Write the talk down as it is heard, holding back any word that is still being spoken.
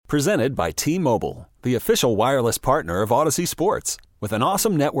Presented by T-Mobile, the official wireless partner of Odyssey Sports. With an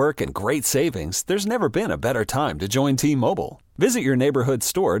awesome network and great savings, there's never been a better time to join T-Mobile. Visit your neighborhood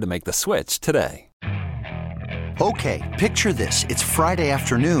store to make the switch today. Okay, picture this. It's Friday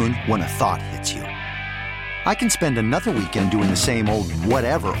afternoon when a thought hits you. I can spend another weekend doing the same old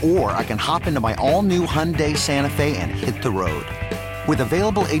whatever, or I can hop into my all-new Hyundai Santa Fe and hit the road. With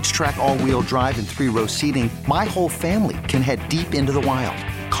available H-Track all-wheel drive and 3-row seating, my whole family can head deep into the wild.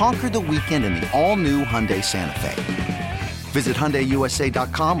 Conquer the weekend in the all-new Hyundai Santa Fe. Visit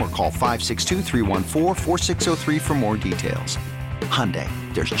HyundaiUSA.com or call 562-314-4603 for more details. Hyundai,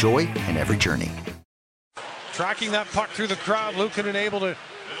 there's joy in every journey. Tracking that puck through the crowd, Luukkonen able to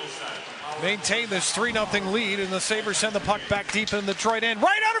maintain this 3-0 lead, and the Sabres send the puck back deep in the Detroit end.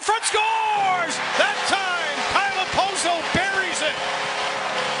 Right out in front, scores! That time, Kyle Okposo buries it.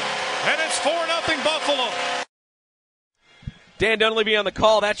 And it's 4-0 Buffalo. Dan Dunleavy on the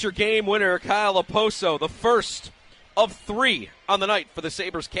call. That's your game winner, Kyle Okposo, the first of 3 on the night for the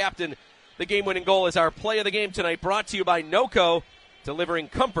Sabres captain. The game-winning goal is our play of the game tonight, brought to you by NOCO, delivering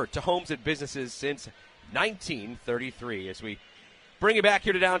comfort to homes and businesses since 1933. As we bring you back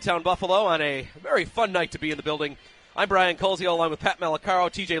here to downtown Buffalo on a very fun night to be in the building. I'm Brian Colzio, along with Pat Malacaro,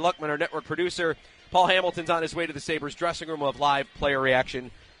 TJ Luckman, our network producer. Paul Hamilton's on his way to the Sabres dressing room. We'll have live player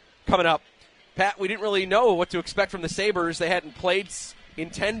reaction coming up. Pat, we didn't really know what to expect from the Sabres. They hadn't played in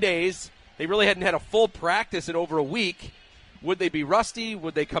 10 days. They really hadn't had a full practice in over a week. Would they be rusty?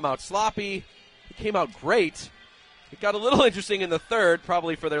 Would they come out sloppy? It came out great. It got a little interesting in the third,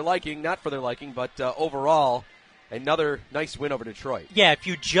 probably for their liking. Not for their liking, but overall, another nice win over Detroit. Yeah, if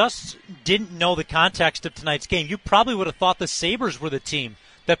you just didn't know the context of tonight's game, you probably would have thought the Sabres were the team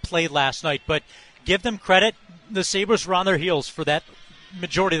that played last night. But give them credit, the Sabres were on their heels for that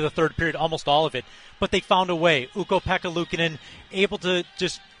majority of the third period, almost all of it. But they found a way. Ukko-Pekka Luukkonen able to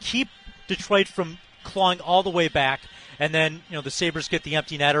just keep Detroit from clawing all the way back. And then, the Sabres get the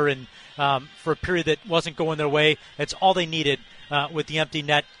empty netter, and for a period that wasn't going their way, that's all they needed with the empty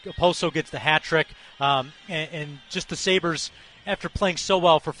net. Okposo gets the hat trick, and just the Sabres, after playing so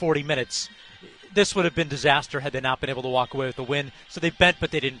well for 40 minutes, this would have been disaster had they not been able to walk away with the win. So they bent,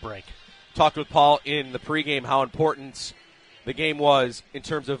 but they didn't break. Talked with Paul in the pregame how important the game was in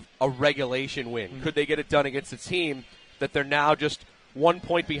terms of a regulation win. Mm-hmm. Could they get it done against a team that they're now just 1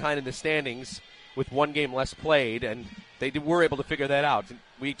 point behind in the standings with one game less played, and they were able to figure that out.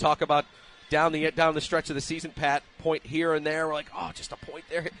 We talk about down the stretch of the season, Pat, point here and there. We're like, oh, just a point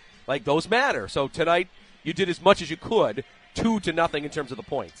there. Like, those matter. So tonight, you did as much as you could, 2-0 in terms of the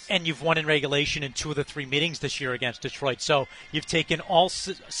points. And you've won in regulation in 2 of the 3 meetings this year against Detroit. So you've taken all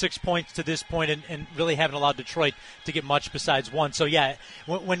 6 points to this point and really haven't allowed Detroit to get much besides 1. So, yeah,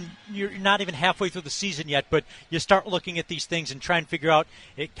 when you're not even halfway through the season yet, but you start looking at these things and try and figure out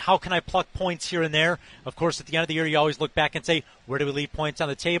how can I pluck points here and there. Of course, at the end of the year, you always look back and say, where do we leave points on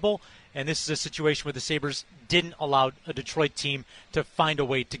the table? And this is a situation where the Sabres didn't allow a Detroit team to find a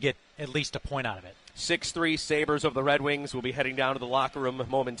way to get at least a point out of it. 6-3 Sabres of the Red Wings will be heading down to the locker room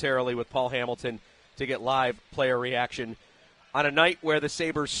momentarily with Paul Hamilton to get live player reaction on a night where the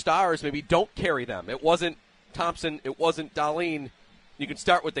Sabres stars maybe don't carry them. It wasn't Thompson. It wasn't Dahlin. You can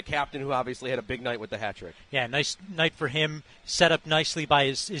start with the captain, who obviously had a big night with the hat trick. Yeah, nice night for him. Set up nicely by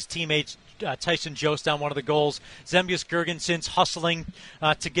his teammates. Tyson Jost on one of the goals. Zemgus Girgensons hustling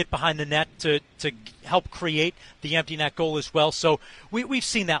to get behind the net to help create the empty net goal as well. So we've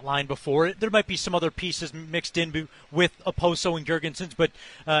seen that line before. There might be some other pieces mixed in with Okposo and Girgensons, but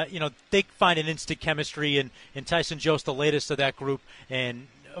they find an instant chemistry, and Tyson Jost, the latest of that group. And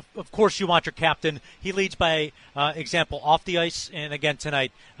of course, you want your captain. He leads by example off the ice, and again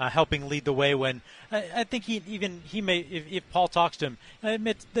tonight, helping lead the way. When I think he may, if Paul talks to him,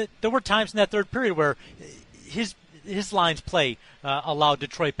 admit that there were times in that third period where his line's play allowed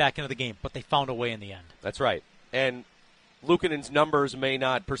Detroit back into the game, but they found a way in the end. That's right. And Luukkonen's numbers may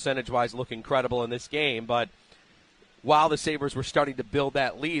not percentage-wise look incredible in this game, but while the Sabres were starting to build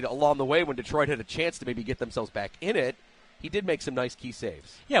that lead along the way, when Detroit had a chance to maybe get themselves back in it, he did make some nice key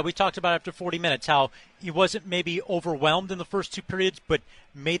saves. Yeah, we talked about after 40 minutes how he wasn't maybe overwhelmed in the first 2 periods, but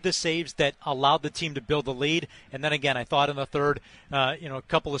made the saves that allowed the team to build the lead. And then again, I thought in the third, a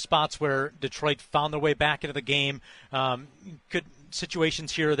couple of spots where Detroit found their way back into the game. Good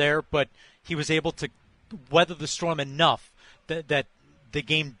situations here or there, but he was able to weather the storm enough that the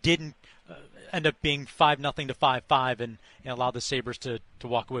game didn't end up being 5-0 to 5-5 and allow the Sabres to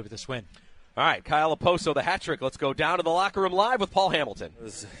walk away with this win. All right, Kyle Okposo, the hat trick. Let's go down to the locker room live with Paul Hamilton. It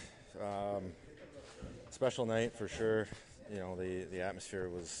was a special night for sure. The atmosphere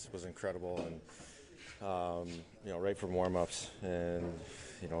was incredible, and right from warm-ups, and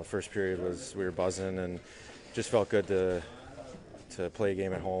The first period we were buzzing and just felt good to play a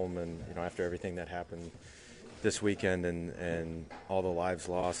game at home. And after everything that happened this weekend and all the lives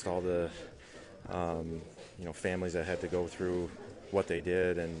lost, all the families that had to go through what they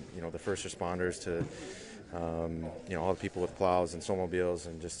did, and the first responders to all the people with plows and snowmobiles,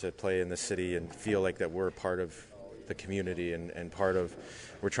 and just to play in this city and feel like that we're part of the community and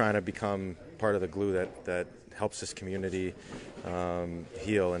we're trying to become part of the glue that helps this community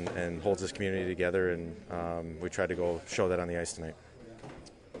heal and holds this community together, and we tried to go show that on the ice tonight.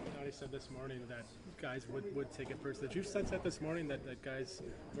 Donnie said this morning that guys would take it personally. Did you sense that this morning that guys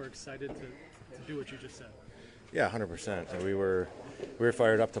were excited to do what you just said? Yeah, 100%. And we were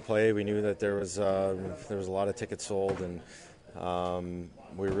fired up to play. We knew that there was a lot of tickets sold, and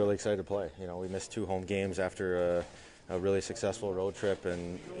we were really excited to play. We missed 2 home games after a really successful road trip,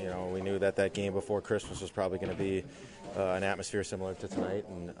 and we knew that game before Christmas was probably going to be an atmosphere similar to tonight,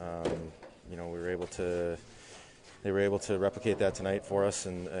 and they were able to replicate that tonight for us,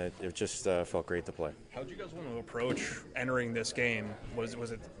 and it just felt great to play. How did you guys want to approach entering this game? Was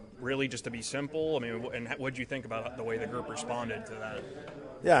it really just to be simple? I mean, and what did you think about the way the group responded to that?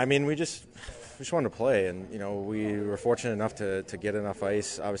 Yeah, I mean, we just wanted to play, and we were fortunate enough to get enough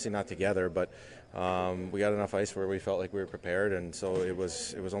ice. Obviously not together, but we got enough ice where we felt like we were prepared, and so it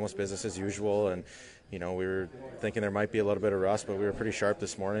was almost business as usual. And we were thinking there might be a little bit of rust, but we were pretty sharp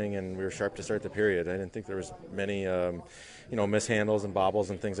this morning, and we were sharp to start the period. I didn't think there was many mishandles and bobbles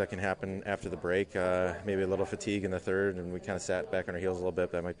and things that can happen after the break. Maybe a little fatigue in the third, and we kind of sat back on our heels a little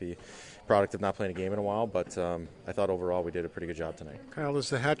bit. That might be a product of not playing a game in a while, but I thought overall we did a pretty good job tonight. Kyle, is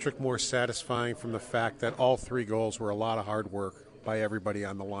the hat trick more satisfying from the fact that all 3 goals were a lot of hard work by everybody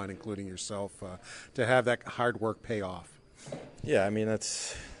on the line, including yourself, to have that hard work pay off? Yeah, I mean, I've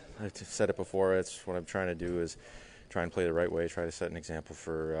said it before. It's what I'm trying to do is try and play the right way, try to set an example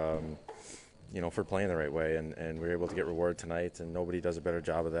for for playing the right way, and we were able to get rewarded tonight, and nobody does a better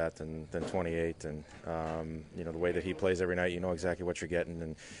job of that than 28. And the way that he plays every night, exactly what you're getting.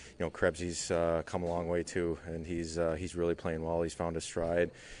 And Krebsy's come a long way too, and he's really playing well. He's found his stride.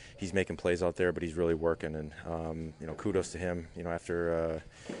 He's making plays out there, but he's really working. And kudos to him. After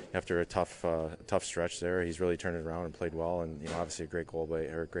a tough stretch there, he's really turned it around and played well. And obviously a great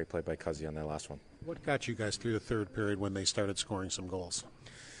play by Cuzzy on that last one. What got you guys through the third period when they started scoring some goals?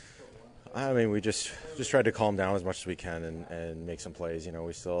 I mean, we just tried to calm down as much as we can and make some plays.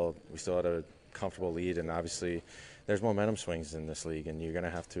 We still had a comfortable lead, and obviously there's momentum swings in this league, and you're going to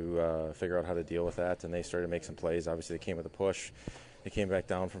have to figure out how to deal with that. And they started to make some plays. Obviously, they came with a push. They came back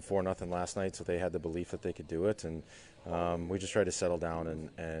down from 4-0 last night, so they had the belief that they could do it. And we just tried to settle down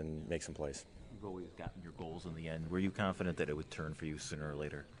and make some plays. You've always gotten your goals in the end. Were you confident that it would turn for you sooner or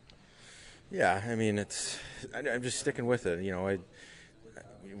later? Yeah, I mean, I'm just sticking with it.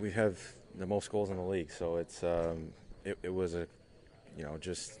 We have the most goals in the league, so it was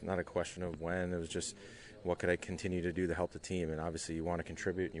just not a question of when. It was just what could I continue to do to help the team. And obviously you want to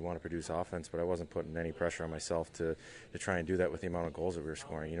contribute and you want to produce offense, but I wasn't putting any pressure on myself to try and do that with the amount of goals that we were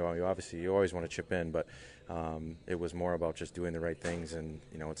scoring. You always want to chip in, but it was more about just doing the right things, and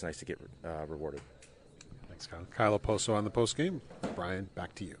it's nice to get rewarded. Thanks, Kyle. Kyle Oposo on the post game. Brian,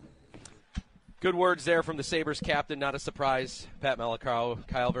 back to you. Good words there from the Sabres captain. Not a surprise. Pat Malacaro.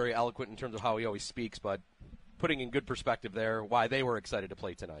 Kyle, very eloquent in terms of how he always speaks, but putting in good perspective there why they were excited to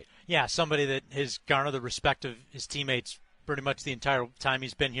play tonight. Yeah, somebody that has garnered the respect of his teammates pretty much the entire time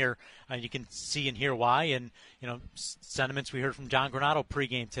he's been here. You can see and hear why. And, sentiments we heard from John Granato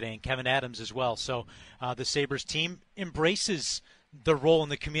pregame today and Kevin Adams as well. So the Sabres team embraces the role in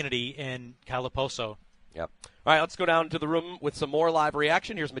the community, and Kyle Oposo. Yep. All right, let's go down to the room with some more live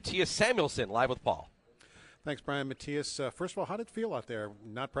reaction. Here's Matthias Samuelsson live with Paul. Thanks, Brian. Matthias, first of all, how did it feel out there?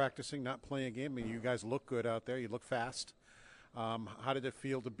 Not practicing, not playing a game. I mean, you guys look good out there. You look fast. How did it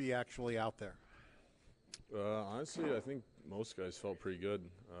feel to be actually out there? Honestly, I think most guys felt pretty good.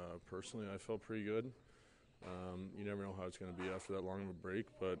 Personally, I felt pretty good. You never know how it's going to be after that long of a break,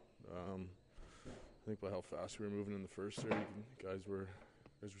 but I think by how fast we were moving in the first there, guys were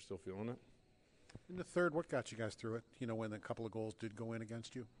still feeling it. In the third, what got you guys through it, when a couple of goals did go in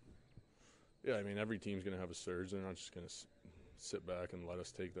against you? Yeah, I mean, every team's going to have a surge. They're not just going to sit back and let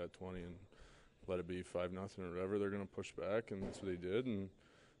us take that 20 and let it be 5-0 or whatever. They're going to push back, and that's what they did. And,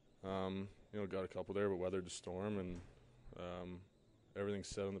 got a couple there, but weathered the storm, and everything's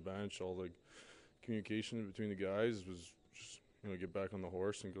set on the bench. All the communication between the guys was just, get back on the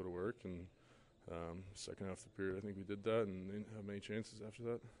horse and go to work. And second half of the period, I think we did that and didn't have many chances after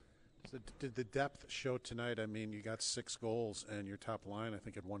that. So did the depth show tonight? I mean, you got 6 goals and your top line, I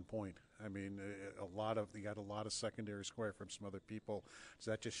think, at 1 point. I mean, you got a lot of secondary score from some other people. Does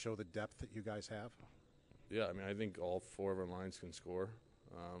that just show the depth that you guys have? Yeah, I mean, I think all 4 of our lines can score.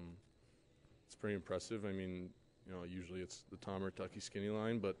 It's pretty impressive. I mean, usually it's the Tom or Tucky skinny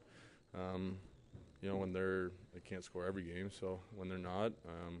line, but when they can't score every game. So when they're not,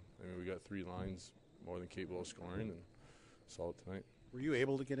 we got 3 lines more than capable of scoring, and saw it tonight. Were you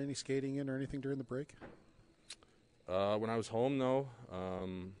able to get any skating in or anything during the break? When I was home, no.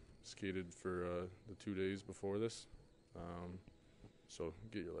 Skated for the 2 days before this. So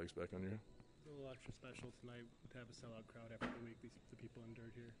get your legs back under you. A little extra special tonight to have a sellout crowd after the week the people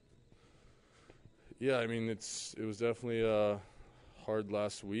endured here. Yeah, I mean, it was definitely hard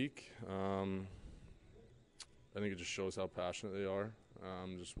last week. I think it just shows how passionate they are,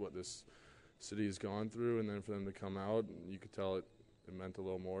 just what this city has gone through, and then for them to come out, you could tell it meant a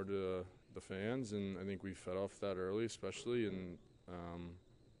little more to the fans, and I think we fed off that early, especially, and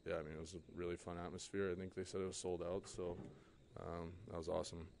it was a really fun atmosphere. I think they said it was sold out, so that was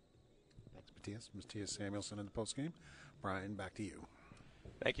awesome. Thanks, Matthias. Matthias Samuelsson in the postgame. Brian, back to you.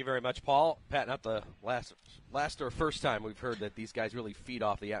 Thank you very much, Paul. Pat, not the last or first time we've heard that these guys really feed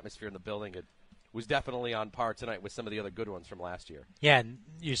off the atmosphere in the building. It was definitely on par tonight with some of the other good ones from last year. Yeah, and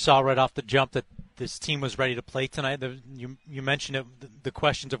you saw right off the jump that this team was ready to play tonight. You mentioned it, the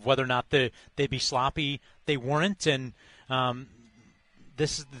questions of whether or not they'd be sloppy. They weren't, and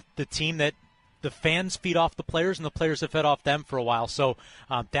this is the team that the fans feed off the players, and the players have fed off them for a while. So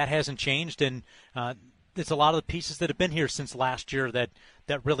that hasn't changed, and it's a lot of the pieces that have been here since last year that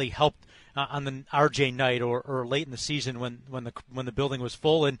really helped on the RJ night or late in the season when the building was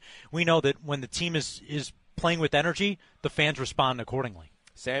full. And we know that when the team is playing with energy, the fans respond accordingly.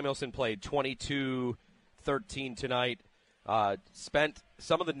 Samuelsson played 22-13 tonight. Spent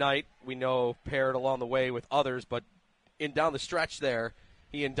some of the night, we know, paired along the way with others, but down the stretch there,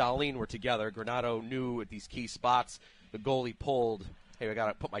 he and Dahlin were together. Granato knew at these key spots. The goalie pulled, hey, I got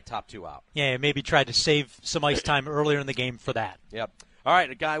to put my top 2 out. Yeah, maybe tried to save some ice time earlier in the game for that. Yep. All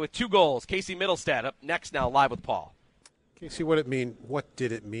right, a guy with 2 goals, Casey Middlestad, up next now, live with Paul. Casey, what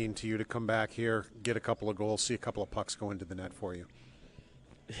did it mean to you to come back here, get a couple of goals, see a couple of pucks go into the net for you?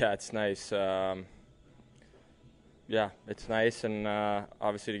 Yeah, it's nice. It's nice, and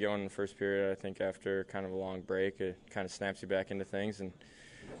obviously to go in the first period, I think after kind of a long break, it kind of snaps you back into things, and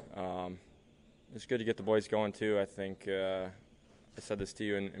it's good to get the boys going too. I think I said this to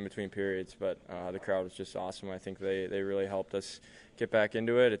you in between periods, but the crowd was just awesome. I think they really helped us get back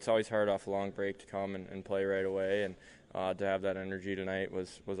into it. It's always hard off a long break to come and play right away, and to have that energy tonight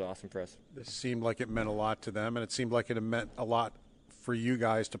was awesome for us. This seemed like it meant a lot to them, and it seemed like it meant a lot for you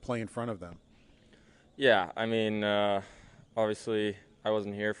guys to play in front of them. Yeah, I mean, obviously I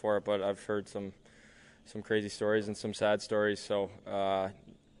wasn't here for it, but I've heard some crazy stories and some sad stories. So,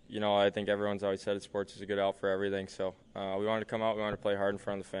 I think everyone's always said sports is a good out for everything. So we wanted to come out, we wanted to play hard in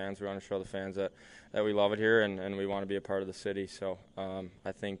front of the fans. We want to show the fans that we love it here and we want to be a part of the city. So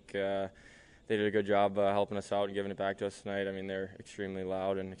I think they did a good job helping us out and giving it back to us tonight. I mean, they're extremely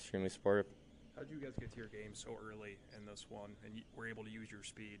loud and extremely supportive. How did you guys get to your game so early in this one and you were able to use your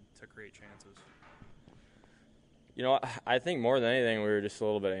speed to create chances? I think more than anything, we were just a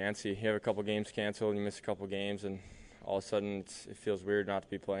little bit antsy. You have a couple games canceled, you miss a couple games, and all of a sudden it feels weird not to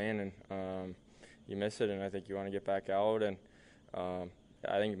be playing, and you miss it, and I think you want to get back out. And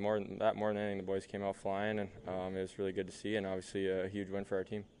I think more than anything, the boys came out flying, and it was really good to see, and obviously a huge win for our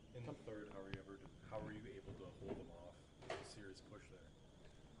team. In the third, how were you able to hold them off a serious push there?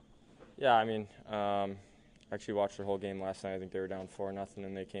 Yeah, I mean, actually watched the whole game last night. I think they were down 4-0,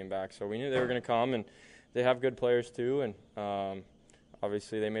 and they came back. So we knew they were going to come, and they have good players too, and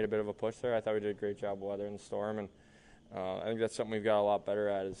obviously they made a bit of a push there. I thought we did a great job weathering the storm, and I think that's something we've got a lot better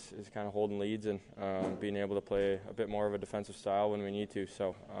at is kind of holding leads and being able to play a bit more of a defensive style when we need to.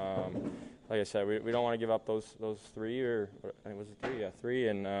 So, like I said, we don't want to give up those 3, or I think was it 3? Yeah, 3.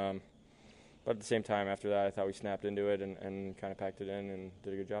 And but at the same time, after that, I thought we snapped into it and kind of packed it in and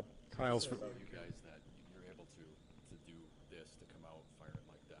did a good job. Kyle's for you guys that you're able to do this, to come out firing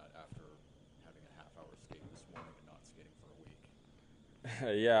like that after having a half-hour skate this morning and not skating for a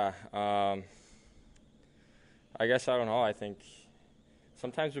week. Yeah. I guess I don't know. I think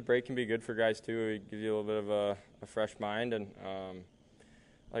sometimes a break can be good for guys too. It gives you a little bit of a fresh mind, and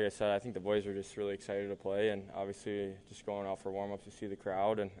like I said, I think the boys were just really excited to play, and obviously just going out for warm-ups to see the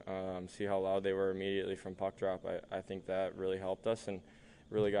crowd and see how loud they were immediately from puck drop. I think that really helped us and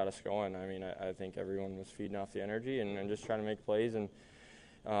really got us going. I mean, I think everyone was feeding off the energy and just trying to make plays and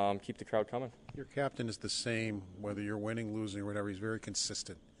keep the crowd coming. Your captain is the same, whether you're winning, losing, or whatever. He's very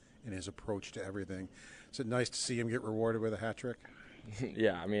consistent in his approach to everything. Is it nice to see him get rewarded with a hat trick?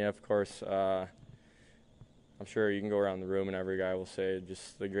 Yeah, I mean, of course, I'm sure you can go around the room and every guy will say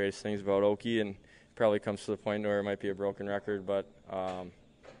just the greatest things about Oki, and it probably comes to the point where it might be a broken record, but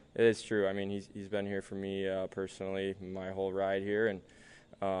it is true. I mean, he's been here for me personally my whole ride here,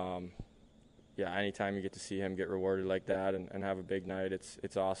 and yeah, anytime you get to see him get rewarded like that and have a big night,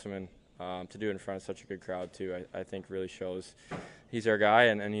 it's awesome, and to do it in front of such a good crowd too, I think really shows he's our guy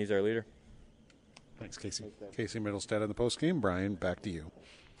and he's our leader. Thanks, Casey. Casey Middlestad on the postgame. Brian, back to you.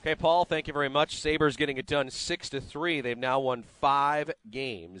 Okay, Paul, thank you very much. Sabres getting it done 6-3. They've now won 5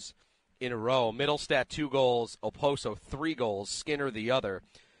 games in a row. Middlestat 2 goals, Oposo 3 goals, Skinner the other,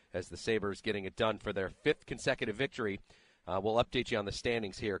 as the Sabres getting it done for their 5th consecutive victory. We'll update you on the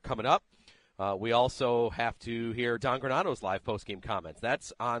standings here coming up. We also have to hear Don Granato's live postgame comments.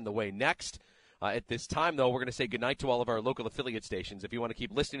 That's on the way next. At this time, though, we're going to say goodnight to all of our local affiliate stations. If you want to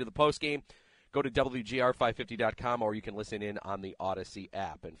keep listening to the postgame, go to WGR550.com, or you can listen in on the Odyssey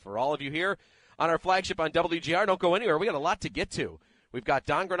app. And for all of you here on our flagship on WGR, don't go anywhere. We got a lot to get to. We've got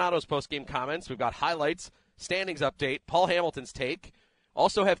Don Granato's postgame comments. We've got highlights, standings update, Paul Hamilton's take.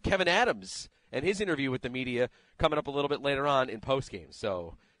 Also have Kevin Adams and his interview with the media coming up a little bit later on in postgame.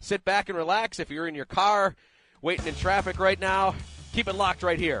 So sit back and relax. If you're in your car waiting in traffic right now, keep it locked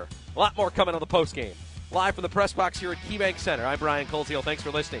right here. A lot more coming on the postgame. Live from the press box here at KeyBank Center. I'm Brian Coleshiel. Thanks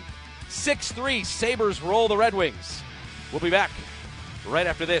for listening. 6-3, Sabres roll the Red Wings. We'll be back right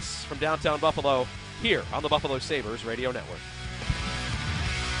after this from downtown Buffalo here on the Buffalo Sabres Radio Network.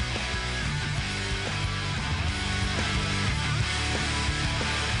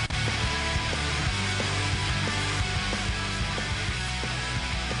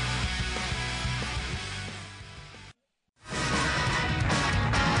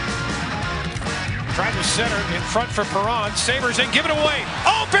 Trying to center in front for Perron. Sabres in, give it away.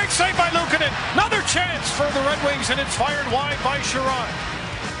 Oh, big save by Luukkonen. Another chance for the Red Wings, and it's fired wide by Chiarot.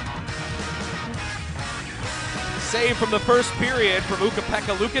 Save from the first period from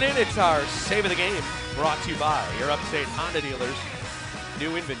Ukko-Pekka Luukkonen. It's our save of the game, brought to you by your upstate Honda dealers.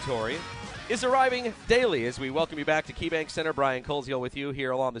 New inventory is arriving daily as we welcome you back to KeyBank Center. Brian Coleshiel with you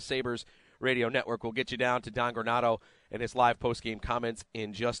here along the Sabres Radio Network. We'll get you down to Don Granato and his live postgame comments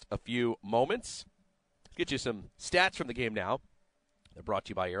in just a few moments. Get you some stats from the game now. They're brought to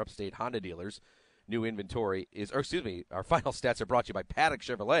you by your upstate Honda dealers. New inventory is, our final stats are brought to you by Paddock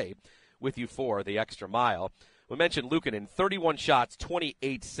Chevrolet, with you for the extra mile. We mentioned Luukkonen, 31 shots,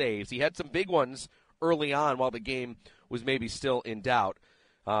 28 saves. He had some big ones early on while the game was maybe still in doubt.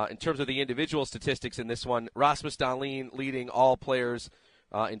 In terms of the individual statistics in this one, Rasmus Dahlin leading all players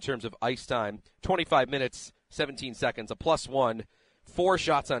in terms of ice time. 25 minutes, 17 seconds, a +1, 4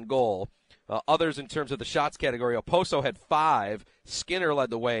 shots on goal. Others in terms of the shots category, Oposo had 5. Skinner led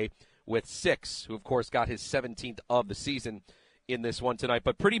the way with 6, who, of course, got his 17th of the season in this one tonight.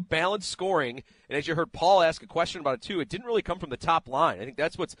 But pretty balanced scoring. And as you heard Paul ask a question about it, too, it didn't really come from the top line. I think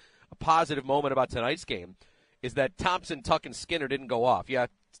that's what's a positive moment about tonight's game, is that Thompson, Tuch, and Skinner didn't go off. Yeah,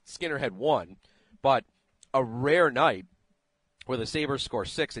 Skinner had 1, but a rare night where the Sabres score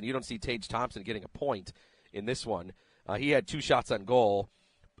 6, and you don't see Tage Thompson getting a point in this one. He had 2 shots on goal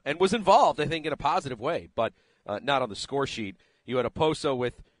and was involved, I think, in a positive way, but not on the score sheet. You had Oposo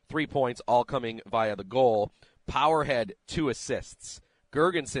with 3 points, all coming via the goal. Power had 2 assists.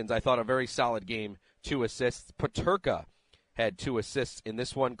 Girgensons, I thought, a very solid game, 2 assists. Peterka had 2 assists in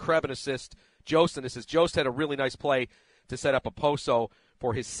this one. Krebs an assist. Jost an assist. Jost had a really nice play to set up Oposo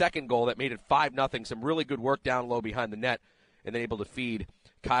for his second goal that made it 5-0. Some really good work down low behind the net, and then able to feed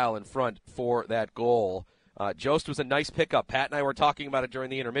Kyle in front for that goal. Jost was a nice pickup. Pat and I were talking about it during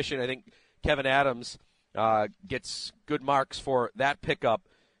the intermission. I think Kevin Adams gets good marks for that pickup.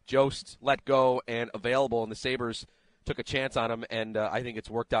 Jost let go and available, and the Sabres took a chance on him, and I think it's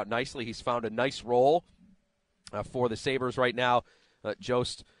worked out nicely. He's found a nice role for the Sabres right now.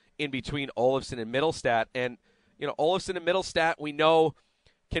 Jost in between Olofsson and Middlestat. And, you know, Olofsson and Middlestat we know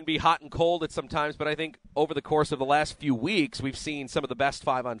can be hot and cold at some times, but I think over the course of the last few weeks we've seen some of the best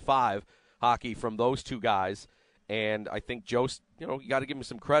 5-on-5 hockey from those two guys. And I think Jost, you know, you got to give him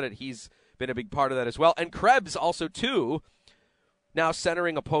some credit. He's been a big part of that as well. And Krebs also, too, now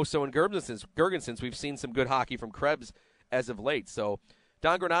centering Oposo and Girgensons. We've seen some good hockey from Krebs as of late. So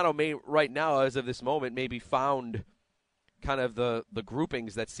Don Granato may, right now, as of this moment, maybe found kind of the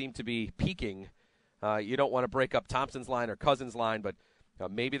groupings that seem to be peaking. You don't want to break up Thompson's line or Cousins' line, but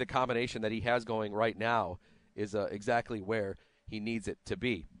maybe the combination that he has going right now is exactly where he needs it to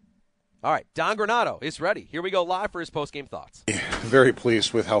be. All right, Don Granato is ready. Here we go live for his post-game thoughts. Very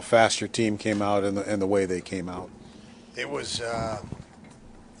pleased with how fast your team came out and the way they came out. It was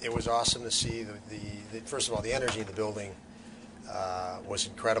it was awesome to see first of all, the energy in the building was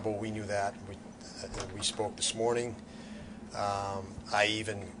incredible. We knew that. We spoke this morning. I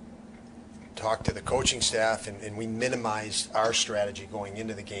even talked to the coaching staff, and we minimized our strategy going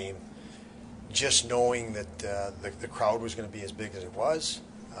into the game, just knowing that the crowd was going to be as big as it was.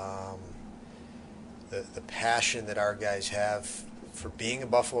 The passion that our guys have for being a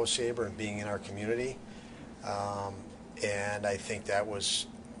Buffalo Sabre and being in our community. And I think that was,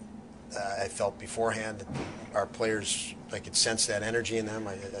 I felt beforehand that our players, I could sense that energy in them.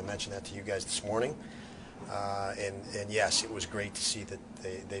 I mentioned that to you guys this morning. And yes, it was great to see that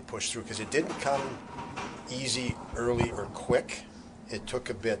they pushed through, because it didn't come easy, early, or quick. It took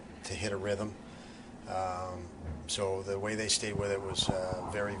a bit to hit a rhythm. So the way they stayed with it was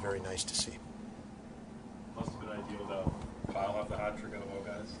very, very nice to see. Must have been ideal to pile off the hat trick of the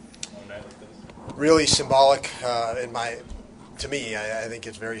guys on a night like this. Really symbolic. To me, I think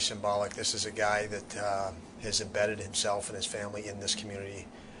it's very symbolic. This is a guy that has embedded himself and his family in this community.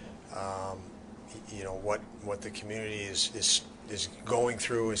 You know what the community is going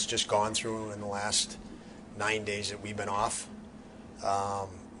through, has just gone through in the last 9 days that we've been off,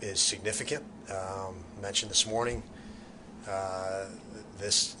 is significant. Mentioned this morning,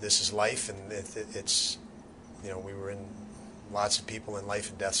 this is life, and it's, you know, we were in lots of people in life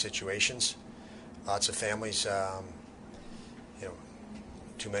and death situations, lots of families, you know,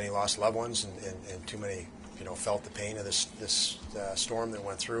 too many lost loved ones, and too many, you know, felt the pain of this storm that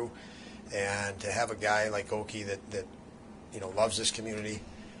went through. And to have a guy like Oki that you know, loves this community,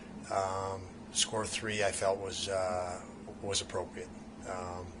 score 3, I felt was appropriate.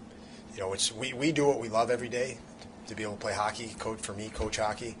 You know, we do what we love every day, to be able to play hockey, coach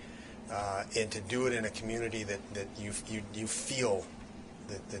hockey, and to do it in a community that you feel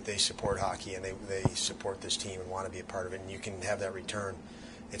that they support hockey, and they support this team and want to be a part of it, and you can have that return.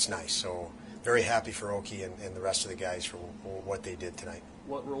 It's nice. So very happy for Oki and the rest of the guys for what they did tonight.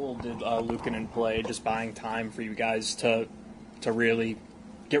 What role did Luukkonen play, just buying time for you guys to really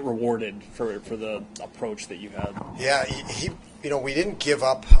get rewarded for the approach that you had? Yeah, he you know, we didn't give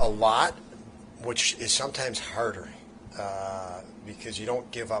up a lot, which is sometimes harder because you don't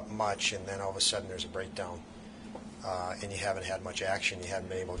give up much, and then all of a sudden there's a breakdown, and you haven't had much action. You haven't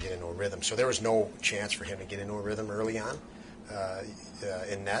been able to get into a rhythm. So there was no chance for him to get into a rhythm early on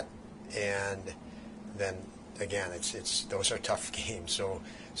in net, and then again, it's those are tough games. So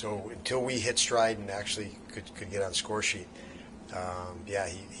until we hit stride and actually could get on the score sheet, yeah,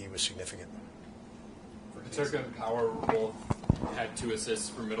 he was significant. For Katurka and Power both had 2 assists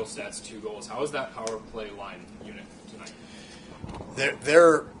for Middlestad's 2 goals. How is that power play line unit tonight?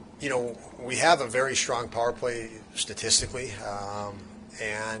 They're you know, we have a very strong power play statistically,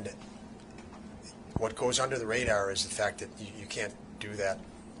 and what goes under the radar is the fact that you can't do that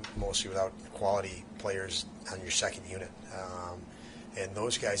mostly without quality players on your second unit. And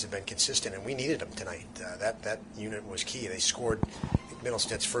those guys have been consistent, and we needed them tonight. That unit was key. They scored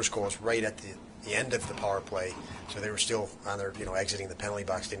Middlestad's first goal was right at the end of the power play, so they were still on their, you know, exiting the penalty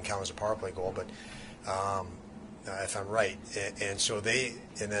box. Didn't count as a power play goal, but if I'm right,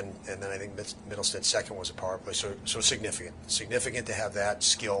 and then I think Middlestad's second was a power play. So significant to have that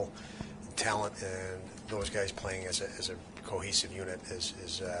skill, talent, and those guys playing as a cohesive unit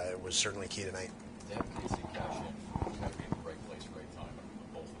was certainly key tonight. To have Casey cash in, you got to be in the right place, right time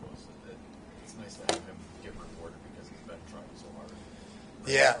with both of us. It's nice to have him get rewarded because he's been trying so hard.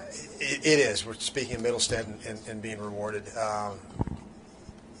 Yeah, it is. We're speaking of Middlestad and being rewarded.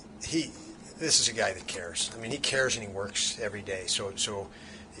 This is a guy that cares. I mean, he cares and he works every day. So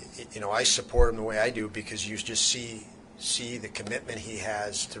you know, I support him the way I do because you just see the commitment he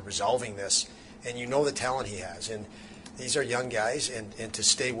has to resolving this, and you know the talent he has. And these are young guys, and to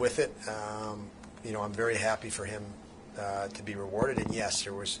stay with it, you know, I'm very happy for him to be rewarded. And yes,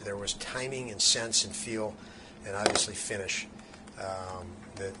 there was timing and sense and feel, and obviously finish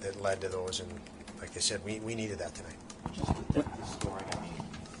that led to those. And like I said, we needed that tonight. Just the depth of scoring. I mean,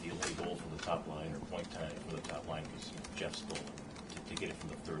 the only goal from the top line or point time for the top line was Jeff Stolen. To get it from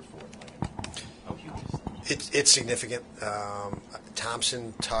the third, fourth line, how huge is that? It's significant.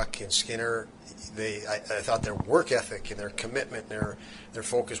 Thompson, Tuck, and Skinner. I thought their work ethic and their commitment, their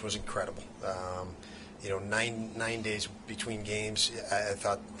focus was incredible. You know, nine days between games, I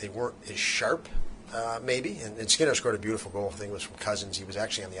thought they weren't as sharp, maybe. And Skinner scored a beautiful goal. I think it was from Cousins. He was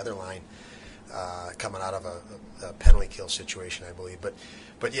actually on the other line, coming out of a penalty kill situation, I believe.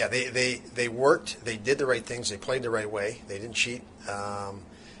 But yeah, they worked. They did the right things. They played the right way. They didn't cheat,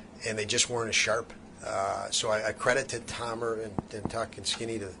 and they just weren't as sharp. So I credit to Tomer and Tuck and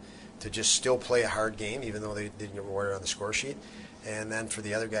Skinny to just still play a hard game, even though they didn't get rewarded on the score sheet. And then for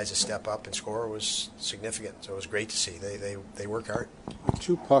the other guys to step up and score was significant. So it was great to see. They work hard. With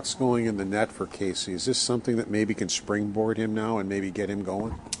 2 pucks going in the net for Casey, is this something that maybe can springboard him now and maybe get him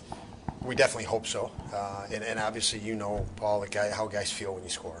going? We definitely hope so. And obviously, Paul, how guys feel when you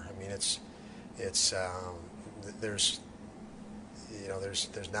score. I mean, there's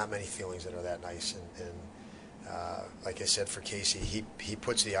not many feelings that are that nice. And like I said, for Casey, he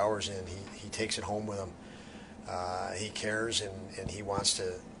puts the hours in. He takes it home with him. He cares and he wants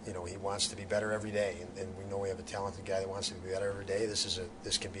to be better every day. And we know we have a talented guy that wants to be better every day.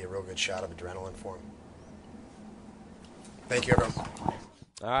 This can be a real good shot of adrenaline for him. Thank you, everyone.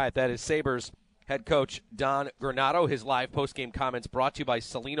 All right, that is Sabres head coach Don Granato. His live postgame comments brought to you by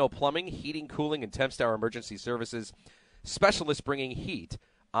Salino Plumbing, Heating, Cooling, and Tempstar Emergency Services. Specialists bringing heat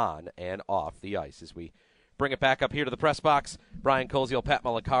on and off the ice. As we bring it back up here to the press box, Brian Koziel, Pat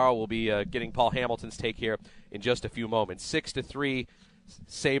Malacaro will be getting Paul Hamilton's take here in just a few moments. 6-3,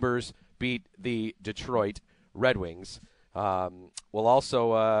 Sabres beat the Detroit Red Wings. We'll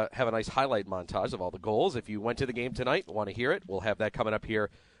also have a nice highlight montage of all the goals. If you went to the game tonight and want to hear it, we'll have that coming up here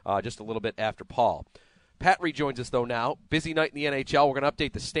just a little bit after Paul. Pat rejoins us, though, now. Busy night in the NHL. We're going to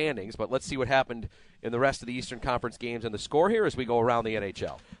update the standings, but let's see what happened in the rest of the Eastern Conference games and the score here as we go around the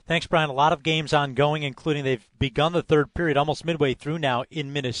NHL. Thanks, Brian. A lot of games ongoing, including they've begun the third period almost midway through now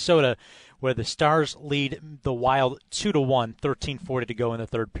in Minnesota, where the Stars lead the Wild 2-1, 13:40 to go in the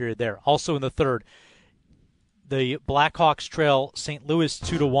third period there. Also in the third, the Blackhawks trail St. Louis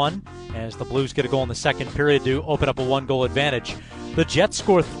 2-1 as the Blues get a goal in the second period to open up a 1-goal advantage. The Jets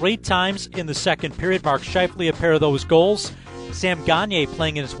score 3 times in the second period. Mark Scheifele, a pair of those goals. Sam Gagner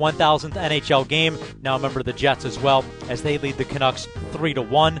playing in his 1,000th NHL game, now a member of the Jets as well, as they lead the Canucks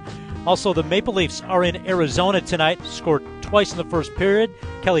 3-1. Also, the Maple Leafs are in Arizona tonight, scored twice in the first period.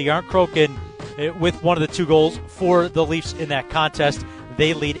 Kelly Yarncroke with one of the 2 goals for the Leafs in that contest.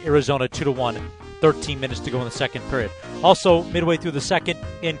 They lead Arizona 2-1. 13 minutes to go in the second period. Also, midway through the second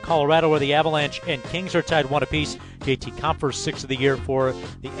in Colorado, where the Avalanche and Kings are tied 1 apiece. JT Compher's 6th of the year for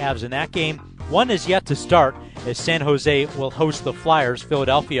the Avs in that game. One is yet to start as San Jose will host the Flyers.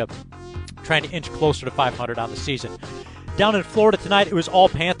 Philadelphia trying to inch closer to 500 on the season. Down in Florida tonight, it was all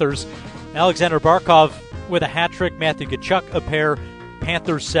Panthers. Alexander Barkov with a hat trick. Matthew Tkachuk a pair.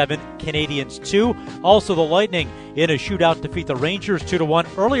 Panthers 7, Canadiens 2. Also, the Lightning in a shootout defeat the Rangers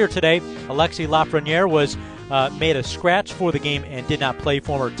 2-1. Earlier today, Alexis Lafreniere was made a scratch for the game and did not play,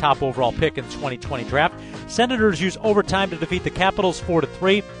 former top overall pick in the 2020 draft. Senators use overtime to defeat the Capitals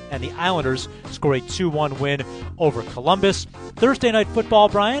 4-3, and the Islanders score a 2-1 win over Columbus. Thursday night football,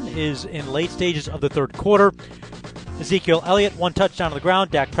 Brian, is in late stages of the third quarter. Ezekiel Elliott, 1 touchdown on the ground.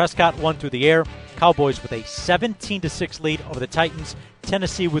 Dak Prescott, 1 through the air. Cowboys with a 17-6 lead over the Titans.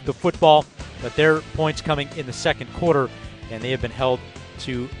 Tennessee with the football, but their points coming in the second quarter, and they have been held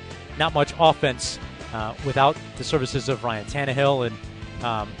to not much offense without the services of Ryan Tannehill and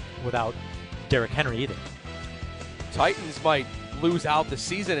without Derrick Henry either. Titans might lose out the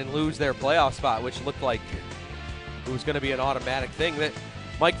season and lose their playoff spot, which looked like it was going to be an automatic thing. That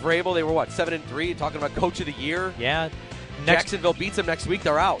Mike Vrabel, they were, 7-3, talking about Coach of the Year? Yeah. Jacksonville beats them next week,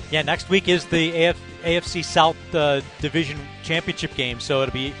 they're out. Yeah, next week is the AFC South Division Championship game, so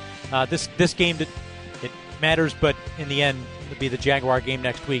it'll be this game that it matters, but in the end, it'll be the Jaguar game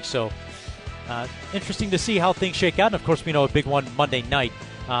next week. So interesting to see how things shake out. And, of course, we know a big one Monday night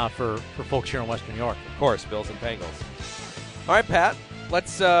for folks here in Western New York. Of course, Bills and Bengals. All right, Pat,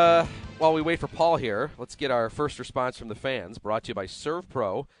 let's, while we wait for Paul here, let's get our first response from the fans, brought to you by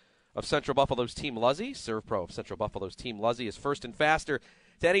ServPro of Central Buffalo's Team Luzzy. ServPro of Central Buffalo's Team Luzzy is first and faster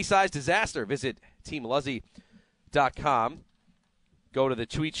to any size disaster. Visit teamluzzy.com. Go to the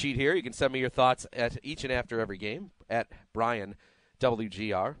tweet sheet here. You can send me your thoughts at each and after every game at Brian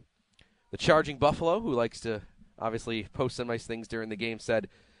WGR. The Charging Buffalo, who likes to obviously post some nice things during the game, said,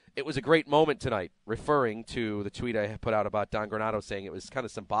 "It was a great moment tonight," referring to the tweet I put out about Don Granato, saying it was kind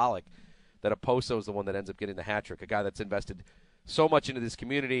of symbolic that Oposo is the one that ends up getting the hat trick, a guy that's invested so much into this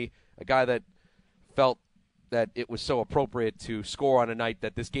community, a guy that felt that it was so appropriate to score on a night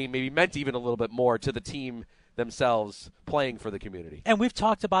that this game maybe meant even a little bit more to the team themselves playing for the community. And we've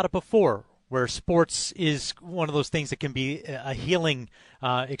talked about it before, where sports is one of those things that can be a healing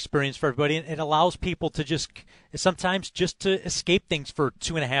experience for everybody. And it allows people to sometimes to escape things for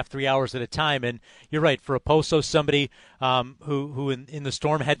 2.5, 3 hours at a time. And you're right, for Oposo, somebody who in the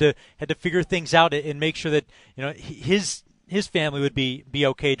storm had to figure things out and make sure that his family would be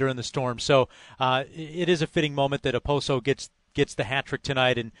okay during the storm. So it is a fitting moment that Oposo gets gets the hat trick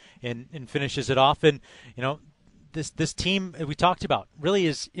tonight and finishes it off. And this team we talked about really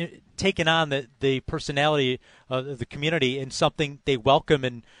is taking on the personality of the community and something they welcome,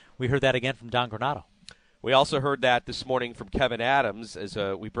 and we heard that again from Don Granato. We also heard that this morning from Kevin Adams as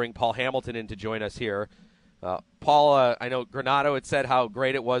we bring Paul Hamilton in to join us here. Paul, I know Granato had said how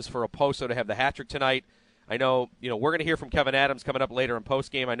great it was for Oposo to have the hat trick tonight. I know, we're going to hear from Kevin Adams coming up later in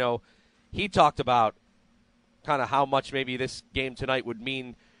postgame. I know he talked about kind of how much maybe this game tonight would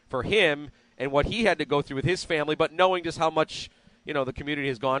mean for him and what he had to go through with his family, but knowing just how much, the community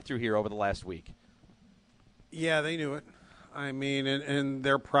has gone through here over the last week. Yeah, they knew it. I mean, and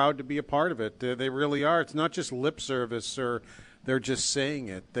they're proud to be a part of it. They really are. It's not just lip service or they're just saying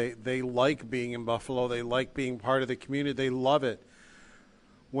it. They like being in Buffalo. They like being part of the community. They love it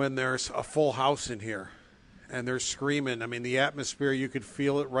when there's a full house in here and they're screaming. I mean, the atmosphere, you could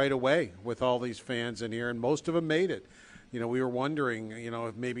feel it right away with all these fans in here, and most of them made it. We were wondering,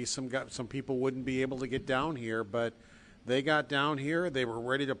 if maybe some people wouldn't be able to get down here, but they got down here. They were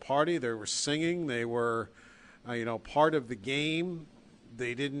ready to party. They were singing. They were, part of the game.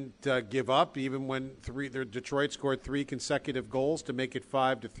 They didn't give up, even when Detroit scored 3 consecutive goals to make it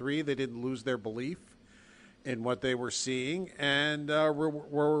 5-3. They didn't lose their belief in what they were seeing, and were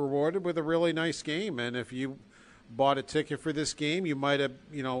rewarded with a really nice game. And if you bought a ticket for this game, you might have,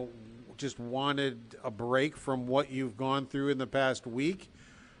 just wanted a break from what you've gone through in the past week.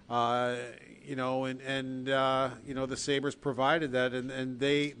 The Sabres provided that, and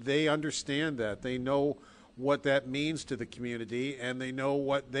they understand that. They know what that means to the community, and they know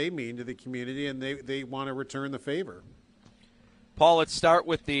what they mean to the community, and they want to return the favor. Paul, let's start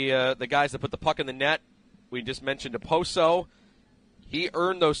with the guys that put the puck in the net. We just mentioned Oposo. He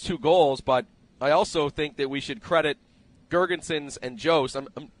earned those 2 goals, but I also think that we should credit Girgensons and Jost.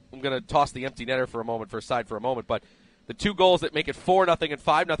 I'm going to toss the empty netter aside for a moment, but the 2 goals that make it 4-0 and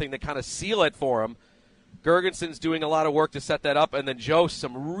 5-0 that kind of seal it for him. Girgensons doing a lot of work to set that up, and then Jost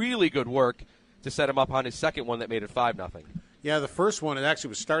some really good work to set him up on his second one that made it 5-0. Yeah, the first one, it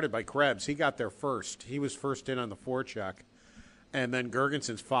actually was started by Krebs. He got there first. He was first in on the forecheck. And then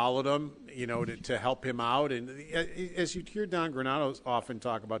Girgensons followed him, to help him out. And as you hear Don Granato often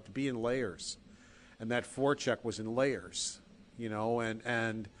talk about, to be in layers. And that forecheck was in layers,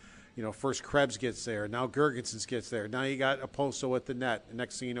 and first Krebs gets there. Now Girgensons gets there. Now you got Oposo at the net. The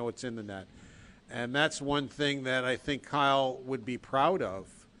next thing you know, it's in the net. And that's one thing that I think Kyle would be proud of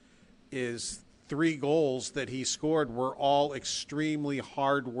is 3 goals that he scored were all extremely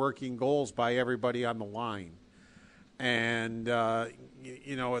hard-working goals by everybody on the line. And,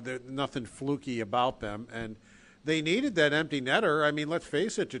 there's nothing fluky about them. And they needed that empty netter. I mean, let's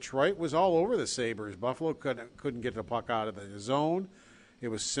face it, Detroit was all over the Sabres. Buffalo couldn't get the puck out of the zone. It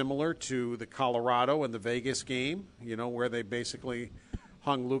was similar to the Colorado and the Vegas game, where they basically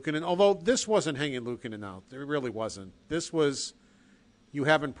hung Luukkonen. Although this wasn't hanging Luukkonen out. It really wasn't. This was, you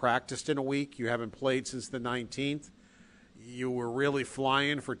haven't practiced in a week. You haven't played since the 19th. You were really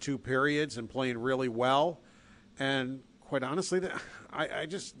flying for 2 periods and playing really well. And quite honestly, I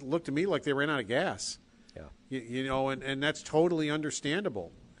just looked to me like they ran out of gas. Yeah. And that's totally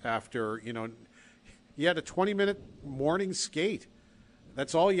understandable after, you had a 20-minute morning skate.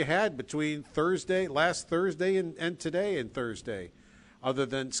 That's all you had between last Thursday and today and Thursday, other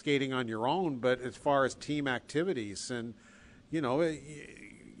than skating on your own. But as far as team activities, and,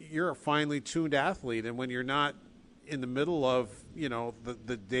 you're a finely tuned athlete. And when you're not in the middle of,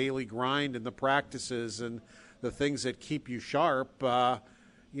 the daily grind and the practices and the things that keep you sharp,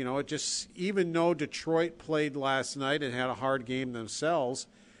 it just, even though Detroit played last night and had a hard game themselves,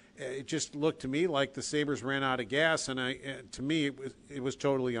 it just looked to me like the Sabres ran out of gas, and to me it was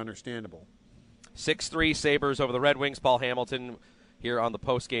totally understandable. 6-3 Sabres over the Red Wings. Paul Hamilton here on the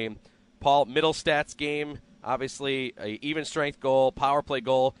postgame. Paul, Middlestad's game, obviously a even strength goal, power play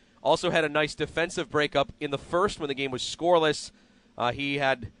goal. Also had a nice defensive breakup in the first when the game was scoreless. He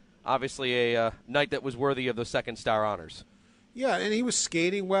had obviously a night that was worthy of the second star honors. Yeah, and he was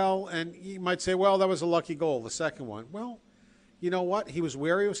skating well, and you might say, well, that was a lucky goal, the second one. Well, you know what? He was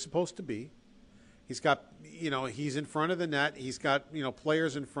where he was supposed to be. He's got, he's in front of the net. He's got,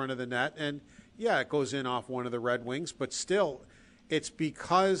 players in front of the net. And, yeah, it goes in off one of the Red Wings. But still, it's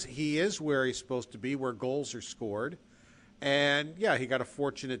because he is where he's supposed to be, where goals are scored. And, yeah, he got a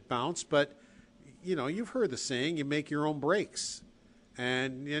fortunate bounce. But, you've heard the saying, you make your own breaks.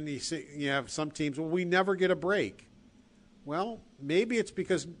 And then you have some teams, well, we never get a break. Well, maybe it's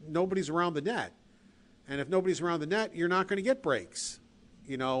because nobody's around the net. And if nobody's around the net, you're not going to get breaks,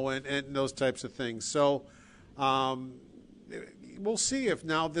 and those types of things. So we'll see if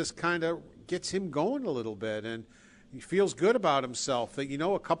now this kind of gets him going a little bit. And, He feels good about himself that,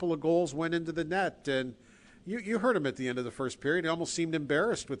 a couple of goals went into the net. And you heard him at the end of the first period. He almost seemed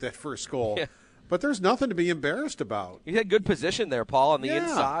embarrassed with that first goal. Yeah. But there's nothing to be embarrassed about. He had good position there, Paul, on the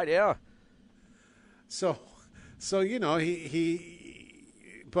inside. Yeah. So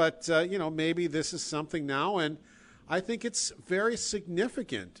maybe this is something now. And I think it's very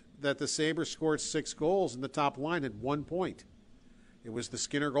significant that the Sabres scored 6 goals and the top line had 1 point. It was the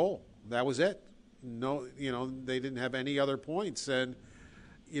Skinner goal. That was it. No, they didn't have any other points. And,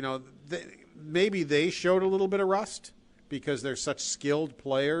 maybe they showed a little bit of rust because they're such skilled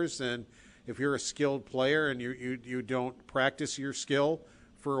players. And if you're a skilled player and you don't practice your skill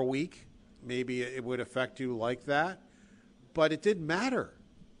for a week, maybe it would affect you like that. But it didn't matter.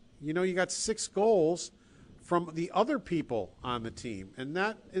 You got 6 goals from the other people on the team, and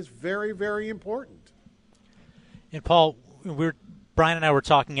that is very, very important. And, Paul, Brian and I were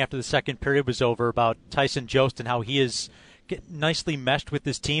talking after the second period was over about Tyson Jost and how he is nicely meshed with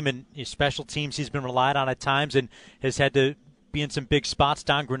this team, and his special teams he's been relied on at times and has had to be in some big spots.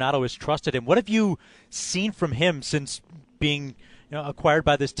 Don Granato has trusted him. What have you seen from him since being acquired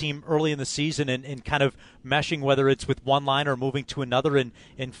by this team early in the season and kind of meshing, whether it's with one line or moving to another, and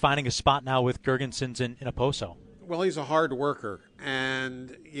finding a spot now with Girgensons and Okposo? Well, he's a hard worker,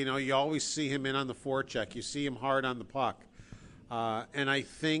 and you always see him in on the forecheck. You see him hard on the puck. And I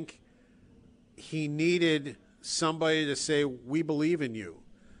think he needed somebody to say, we believe in you.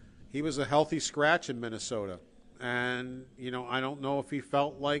 He was a healthy scratch in Minnesota. And, I don't know if he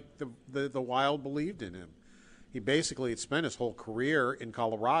felt like the Wild believed in him. He basically had spent his whole career in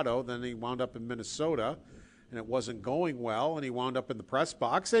Colorado. Then he wound up in Minnesota, and it wasn't going well, and he wound up in the press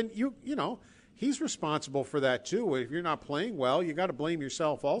box. And, he's responsible for that, too. If you're not playing well, you got to blame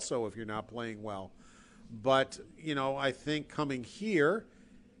yourself also if you're not playing well. But, I think coming here,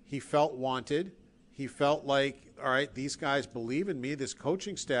 he felt wanted. He felt like, all right, these guys believe in me. This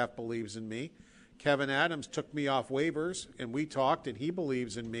coaching staff believes in me. Kevin Adams took me off waivers, and we talked, and he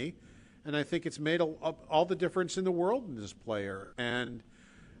believes in me. And I think it's made all the difference in the world in this player. And,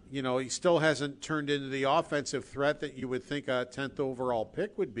 he still hasn't turned into the offensive threat that you would think a 10th overall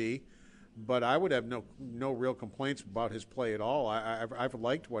pick would be. But I would have no real complaints about his play at all. I've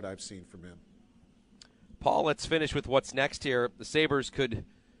liked what I've seen from him. Paul, let's finish with what's next here. The Sabres could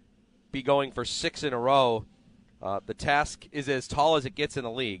be going for 6 in a row. The task is as tall as it gets in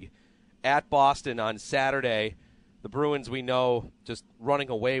the league. At Boston on Saturday, the Bruins, we know, just running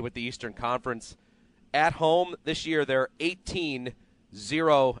away with the Eastern Conference. At home this year, they're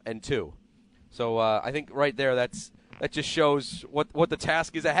 18-0-2. So I think right there that just shows what the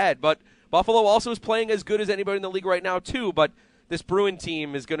task is ahead. But Buffalo also is playing as good as anybody in the league right now, too. But this Bruin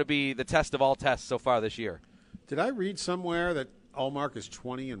team is going to be the test of all tests so far this year. Did I read somewhere that Ullmark is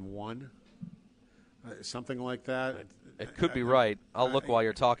 20-1? Something like that? It could be right. I'll look while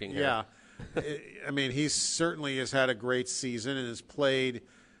you're talking here. Yeah. He certainly has had a great season and has played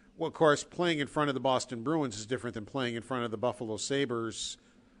 – well, of course, playing in front of the Boston Bruins is different than playing in front of the Buffalo Sabres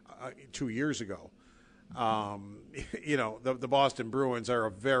 2 years ago. The Boston Bruins are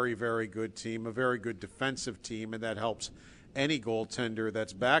a very, very good team, a very good defensive team, and that helps any goaltender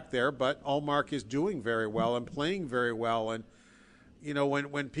that's back there. But Ullmark is doing very well and playing very well. And,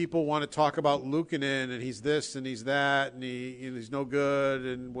 when people want to talk about Luukkonen and he's this and he's that and he's no good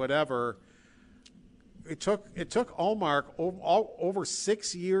and whatever, it took Ullmark over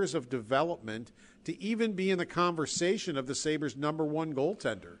 6 years of development to even be in the conversation of the Sabres' number one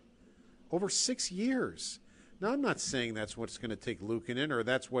goaltender. Over 6 years. Now, I'm not saying that's what it's going to take Luukkonen or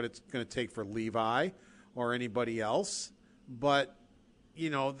that's what it's going to take for Levi or anybody else, but,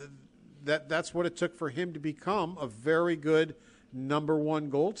 that's what it took for him to become a very good number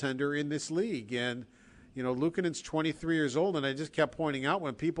one goaltender in this league. And, Luukkonen's 23 years old, and I just kept pointing out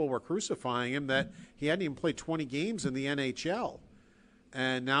when people were crucifying him that he hadn't even played 20 games in the NHL.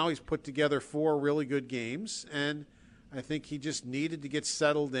 And now he's put together 4 really good games, and I think he just needed to get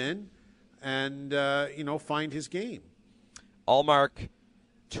settled in and, find his game. Ullmark,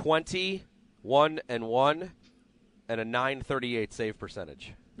 21-1 and a .938 save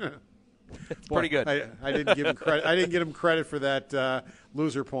percentage. It's pretty good. I didn't give him credit. I didn't give him credit for that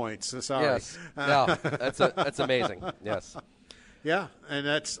loser points. So sorry. Yes. No, that's amazing. Yes. Yeah, and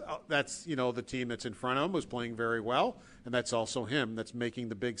that's the team that's in front of him was playing very well, and that's also him that's making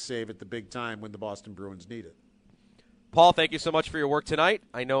the big save at the big time when the Boston Bruins need it. Paul, thank you so much for your work tonight.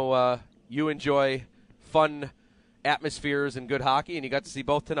 I know you enjoy fun atmospheres and good hockey, and you got to see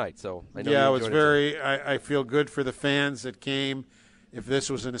both tonight. So I know it was very. I feel good for the fans that came. If this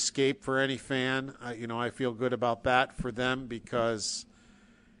was an escape for any fan, I feel good about that for them because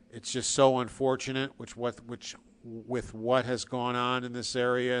it's just so unfortunate, which with what has gone on in this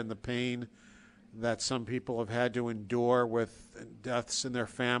area and the pain that some people have had to endure with deaths in their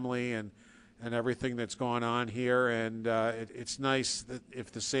family and everything that's gone on here. And it's nice that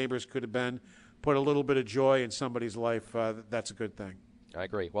if the Sabres could have put a little bit of joy in somebody's life, that's a good thing. I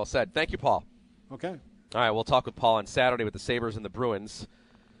agree. Well said. Thank you, Paul. Okay. All right, we'll talk with Paul on Saturday with the Sabres and the Bruins.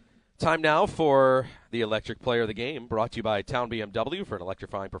 Time now for the Electric Player of the Game, brought to you by Town BMW for an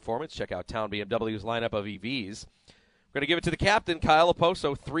electrifying performance. Check out Town BMW's lineup of EVs. We're going to give it to the captain, Kyle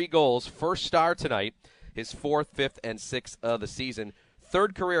Okposo, 3 goals, first star tonight, his 4th, 5th, and 6th of the season.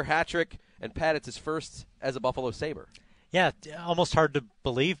 3rd career hat trick, and Pat, it's his first as a Buffalo Sabre. Yeah, almost hard to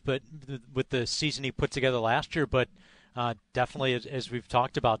believe, but with the season he put together last year, but definitely, as we've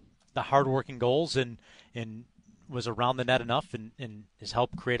talked about, the hard-working goals and was around the net enough and has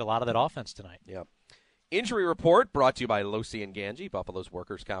helped create a lot of that offense tonight. Yep. Injury report brought to you by Losi and Ganji, Buffalo's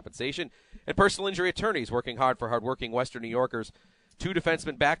workers' compensation and personal injury attorneys working hard for hardworking Western New Yorkers. 2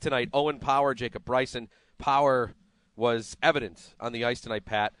 defensemen back tonight, Owen Power, Jacob Bryson. Power was evident on the ice tonight,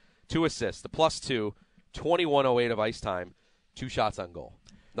 Pat. 2 assists, the +2, 21:08 of ice time, 2 shots on goal.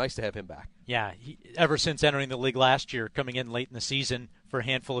 Nice to have him back. Yeah, ever since entering the league last year, coming in late in the season for a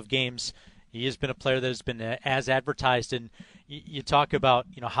handful of games, he has been a player that has been as advertised. And you talk about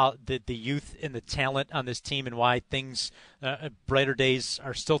how the youth and the talent on this team and why things, brighter days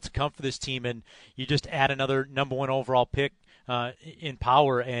are still to come for this team. And you just add another number 1 overall pick in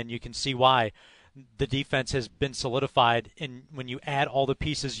Power, and you can see why. The defense has been solidified, and when you add all the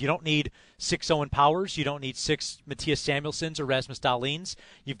pieces, you don't need 6 Owen Powers, you don't need 6 Matthias Samuelsons or Rasmus Dahlins.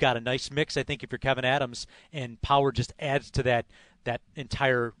 You've got a nice mix, I think, if you're Kevin Adams, and Power just adds to that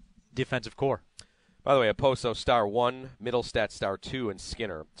entire defensive core. By the way, Okposo star 1, Middlestat star 2, and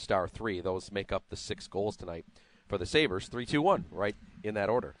Skinner star 3. Those make up the 6 goals tonight for the Sabres. 3-2-1, right in that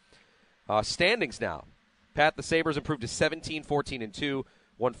order. Standings now. Pat, the Sabres improved to 17-14-2.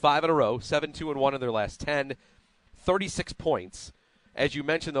 Won 5 in a row, 7-2-1 in their last 10, 36 points. As you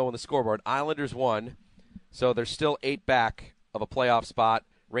mentioned, though, on the scoreboard, Islanders won, so they're still 8 back of a playoff spot.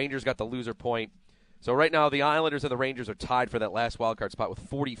 Rangers got the loser point. So right now, the Islanders and the Rangers are tied for that last wildcard spot with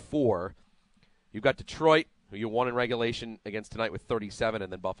 44. You've got Detroit, who you won in regulation against tonight with 37,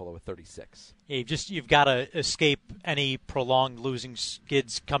 and then Buffalo with 36. Yeah, you've got to escape any prolonged losing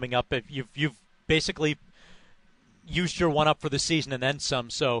skids coming up. If you've basically used your one up for the season and then some,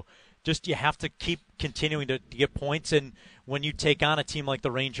 so just you have to keep continuing to get points, and when you take on a team like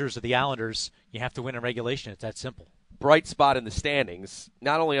the Rangers or the Islanders, you have to win in regulation. It's that simple. Bright spot in the standings.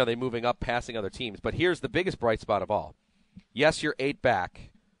 Not only are they moving up, passing other teams, but here's the biggest bright spot of all. Yes, you're 8 back,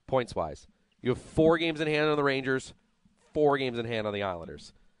 points-wise. You have 4 games in hand on the Rangers, 4 games in hand on the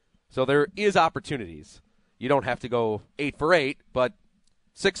Islanders. So there is opportunities. You don't have to go 8 for 8, but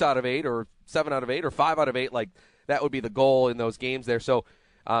 6 out of 8 or 7 out of 8 or 5 out of 8, like that would be the goal in those games there. So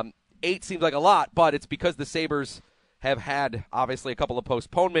 8 seems like a lot, but it's because the Sabres have had, obviously, a couple of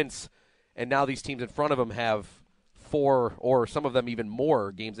postponements, and now these teams in front of them have 4 or some of them even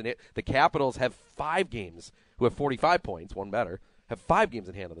more games in it. The Capitals have 5 games, who have 45 points, one better, have 5 games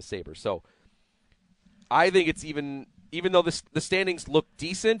in hand on the Sabres. So I think it's even though the standings look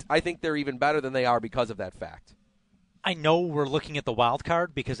decent, I think they're even better than they are because of that fact. I know we're looking at the wild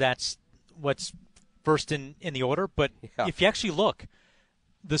card because that's what's first in the order, but if you actually look,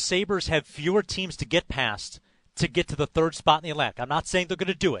 the Sabres have fewer teams to get past to get to the 3rd spot in the Atlantic. I'm not saying they're going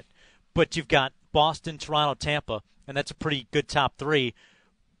to do it, but you've got Boston, Toronto, Tampa, and that's a pretty good top 3.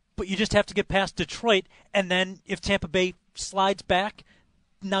 But you just have to get past Detroit, and then if Tampa Bay slides back,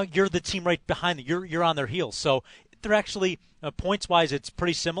 now you're the team right behind them. You're on their heels. So they're actually, points-wise, it's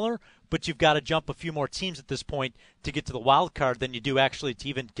pretty similar, but you've got to jump a few more teams at this point to get to the wild card than you do actually to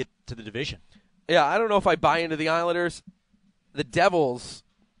even get to the division. Yeah, I don't know if I buy into the Islanders. The Devils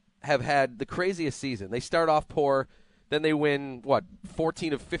have had the craziest season. They start off poor, then they win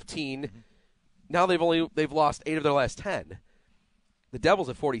 14 of 15. Mm-hmm. Now they've lost 8 of their last 10. The Devils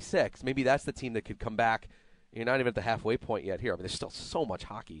at 46. Maybe that's the team that could come back. You're not even at the halfway point yet here. I mean, there's still so much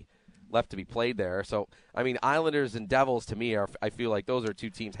hockey left to be played there. So, I mean, Islanders and Devils to me I feel like those are 2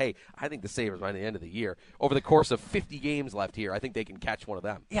 teams. Hey, I think the Sabres by the end of the year, over the course of 50 games left here, I think they can catch one of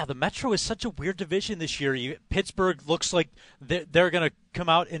them. Yeah, the Metro is such a weird division this year. Pittsburgh looks like they're going to come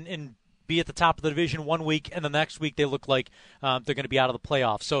out and be at the top of the division one week, and the next week they look like they're going to be out of the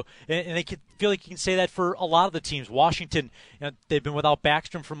playoffs. So, and they feel like you can say that for a lot of the teams. Washington, they've been without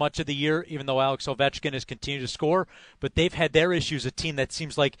Backstrom for much of the year, even though Alex Ovechkin has continued to score. But they've had their issues. A team that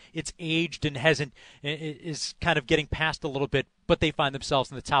seems like it's aged and is kind of getting past a little bit, but they find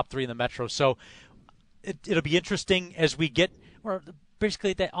themselves in the top 3 in the Metro. So it'll be interesting as we get. Or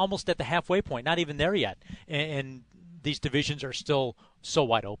basically almost at the halfway point, not even there yet. And these divisions are still so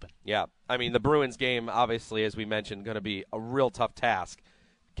wide open. Yeah, I mean, the Bruins game, obviously, as we mentioned, going to be a real tough task.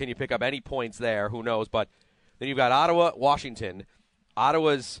 Can you pick up any points there? Who knows? But then you've got Ottawa, Washington.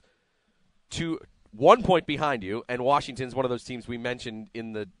 Ottawa's 1 point behind you, and Washington's one of those teams we mentioned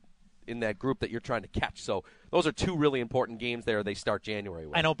in that group that you're trying to catch. So those are two really important games there they start January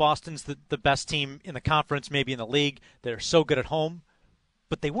with. I know Boston's the best team in the conference, maybe in the league. They're so good at home,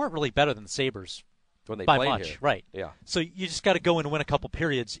 but they weren't really better than the Sabres. When they by played much, here. right? Yeah. So you just got to go and win a couple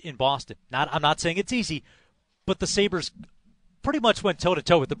periods in Boston. I'm not saying it's easy, but the Sabres pretty much went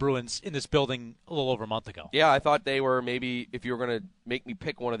toe-to-toe with the Bruins in this building a little over a month ago. Yeah, I thought they were maybe, if you were going to make me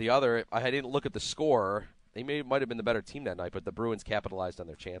pick one or the other, I didn't look at the score. They might have been the better team that night, but the Bruins capitalized on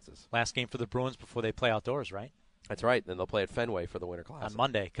their chances. Last game for the Bruins before they play outdoors, right? That's right. Then they'll play at Fenway for the Winter Classic. On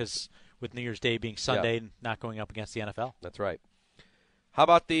Monday, because with New Year's Day being Sunday and not going up against the NFL. That's right. How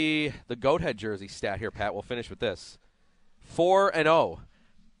about the Goathead jersey stat here, Pat? We'll finish with this. 4-0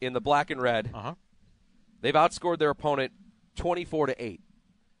 in the black and red. Uh-huh. They've outscored their opponent 24-8,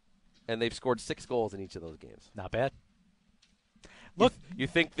 and they've scored 6 goals in each of those games. Not bad. Look, you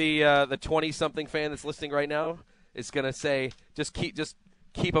think the 20-something fan that's listening right now is going to say, just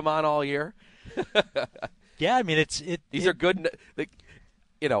keep them on all year? Yeah, I mean these are good.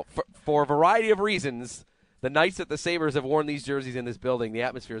 For a variety of reasons. The nights that the Sabres have worn these jerseys in this building, the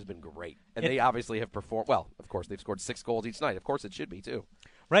atmosphere has been great. And they obviously have performed well. Of course, they've scored 6 goals each night. Of course, it should be, too.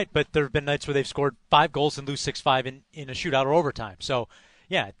 Right, but there have been nights where they've scored 5 goals and lose 6-5 in a shootout or overtime. So,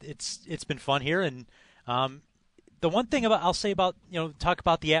 yeah, it's been fun here. And the one thing I'll say about, talk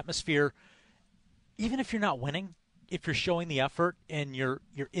about the atmosphere, even if you're not winning, if you're showing the effort and you're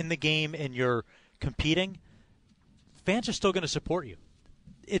in the game and you're competing, fans are still going to support you.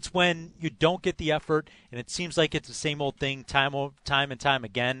 It's when you don't get the effort and it seems like it's the same old thing time and time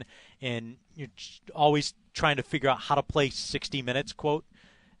again, and you're always trying to figure out how to play 60 minutes, quote.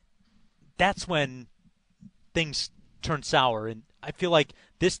 That's when things turn sour. And I feel like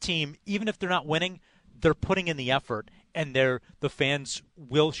this team, even if they're not winning, they're putting in the effort, and the fans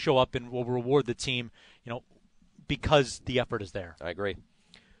will show up and will reward the team, because the effort is there. I agree.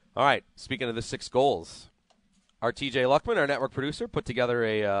 All right, speaking of the 6 goals, our TJ Luckman, our network producer, put together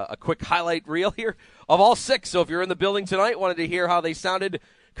a quick highlight reel here of all 6. So if you're in the building tonight, wanted to hear how they sounded,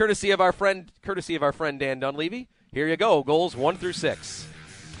 courtesy of our friend Dan Dunleavy. Here you go, goals 1 through 6.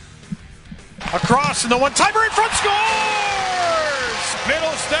 Across, and the one-timer in front scores!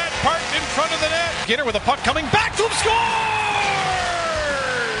 Middlestat parked in front of the net. Skinner with a puck coming back to him, scores!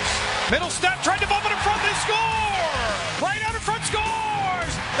 Middlestat tried to bump it in front, they score! Right out in front,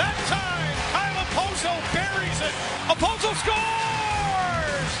 scores! That time, Kyle Okposo buries it. Okposo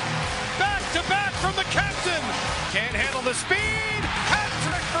scores! Back-to-back from the captain. Can't handle the speed.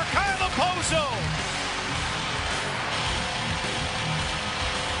 Hat-trick for Kyle Okposo.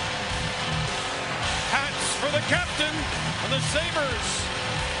 Hats for the captain, and the Sabres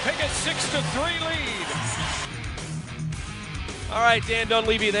take a 6-3 lead. All right, Dan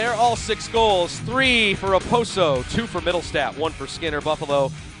Dunleavy there. All 6 goals. 3 for Okposo, 2 for Middlestat, 1 for Skinner. Buffalo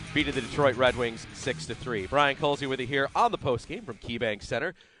beating the Detroit Red Wings 6-3. Brian Colsey with you here on the postgame from KeyBank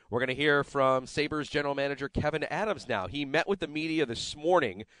Center. We're going to hear from Sabres general manager Kevyn Adams now. He met with the media this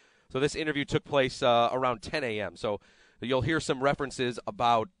morning. So this interview took place around 10 a.m. So you'll hear some references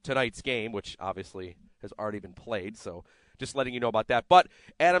about tonight's game, which obviously has already been played. So just letting you know about that. But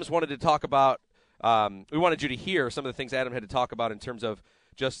Adams wanted to talk about we wanted you to hear some of the things Adam had to talk about in terms of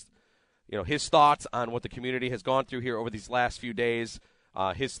just, his thoughts on what the community has gone through here over these last few days,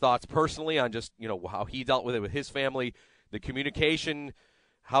 his thoughts personally on just, how he dealt with it with his family, the communication,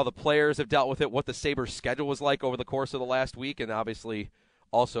 how the players have dealt with it, what the Sabres schedule was like over the course of the last week, and obviously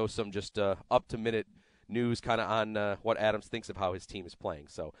also some just up-to-minute news kind of on what Adams thinks of how his team is playing.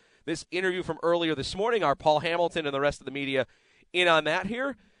 So this interview from earlier this morning, our Paul Hamilton and the rest of the media in on that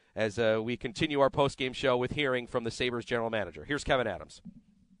here, as we continue our post-game show with hearing from the Sabres general manager. Here's Kevyn Adams.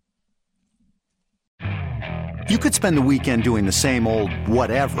 You could spend the weekend doing the same old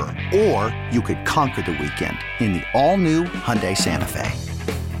whatever, or you could conquer the weekend in the all-new Hyundai Santa Fe.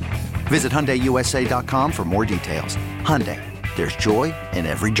 Visit HyundaiUSA.com for more details. Hyundai, there's joy in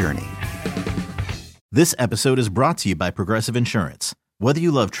every journey. This episode is brought to you by Progressive Insurance. Whether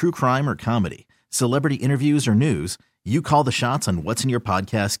you love true crime or comedy, celebrity interviews or news, you call the shots on what's in your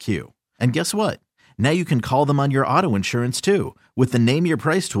podcast queue. And guess what? Now you can call them on your auto insurance too with the Name Your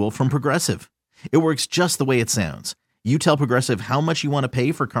Price tool from Progressive. It works just the way it sounds. You tell Progressive how much you want to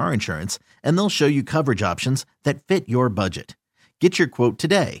pay for car insurance, and they'll show you coverage options that fit your budget. Get your quote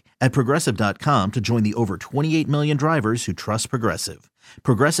today at Progressive.com to join the over 28 million drivers who trust Progressive.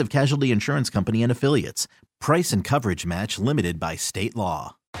 Progressive Casualty Insurance Company and Affiliates. Price and coverage match limited by state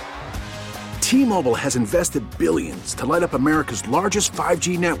law. T-Mobile has invested billions to light up America's largest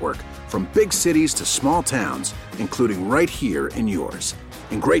 5G network, from big cities to small towns, including right here in yours.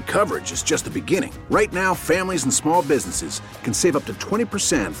 And great coverage is just the beginning. Right now, families and small businesses can save up to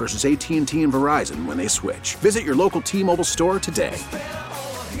 20% versus AT&T and Verizon when they switch. Visit your local T-Mobile store today.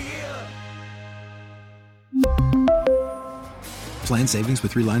 Plan savings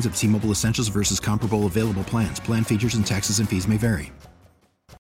with 3 lines of T-Mobile Essentials versus comparable available plans. Plan features and taxes and fees may vary.